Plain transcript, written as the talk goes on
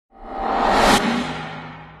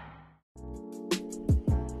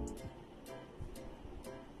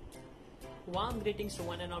Warm greetings to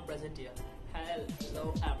one and all present here.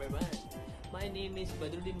 Hello everyone. My name is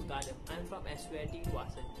Badruddin Mukadam. I am from SWIT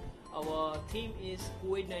Wasan. Our theme is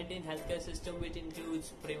COVID-19 healthcare system, which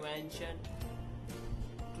includes prevention,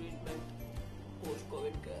 treatment,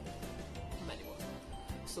 post-COVID care, many more.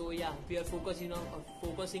 So yeah, we are focusing on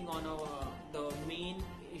the main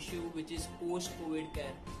issue, which is post-COVID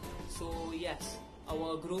care. So yes,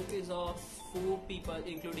 our group is of 4 people,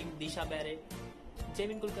 including Disha Barrett,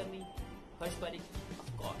 Jamin Kulkarni, Harsh Parikh,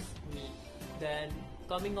 of course me. Then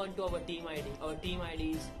coming on to our team ID. Our team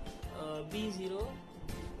ID is B010.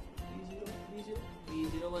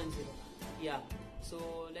 Yeah.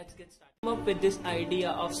 So let's get started. I came up with this idea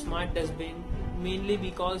of smart dustbin mainly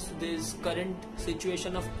because this current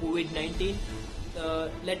situation of COVID-19.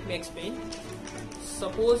 Let me explain.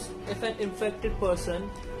 Suppose if an infected person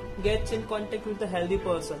gets in contact with a healthy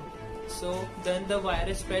person, so then the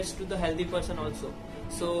virus spreads to the healthy person also.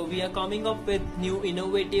 So we are coming up with new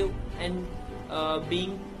innovative and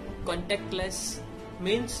being contactless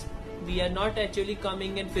means we are not actually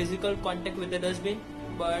coming in physical contact with the dustbin,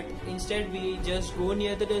 but instead we just go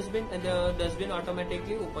near the dustbin and the dustbin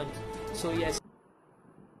automatically opens. So yes,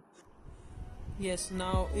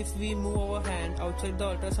 now if we move our hand outside the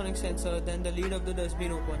ultrasonic sensor, then the lid of the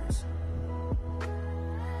dustbin opens.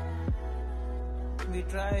 We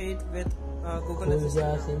try it with Google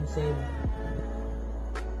Assistant.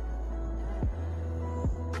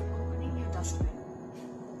 Opening your dustbin.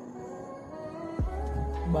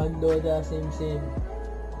 बंद हो जा SIM SIM.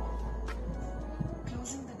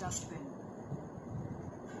 Closing the dustbin.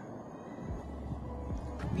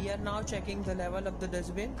 We are now checking the level of the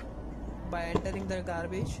dustbin by entering the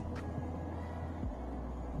garbage.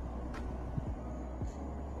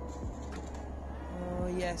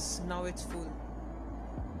 Yes, now it's full.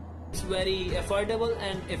 It's very affordable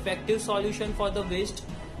and effective solution for the waste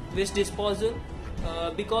disposal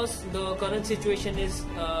because the current situation is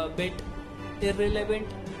a bit irrelevant,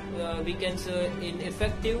 we can say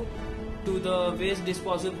ineffective to the waste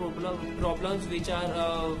disposal problems, which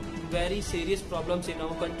are very serious problems in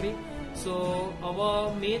our country. So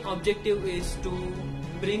our main objective is to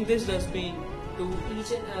bring this dustbin to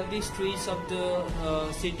each and every streets of the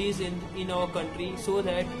cities in our country, so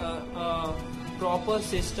that proper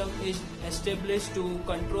system is established to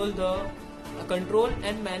control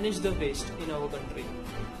and manage the waste in our country.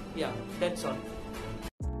 Yeah, that's all.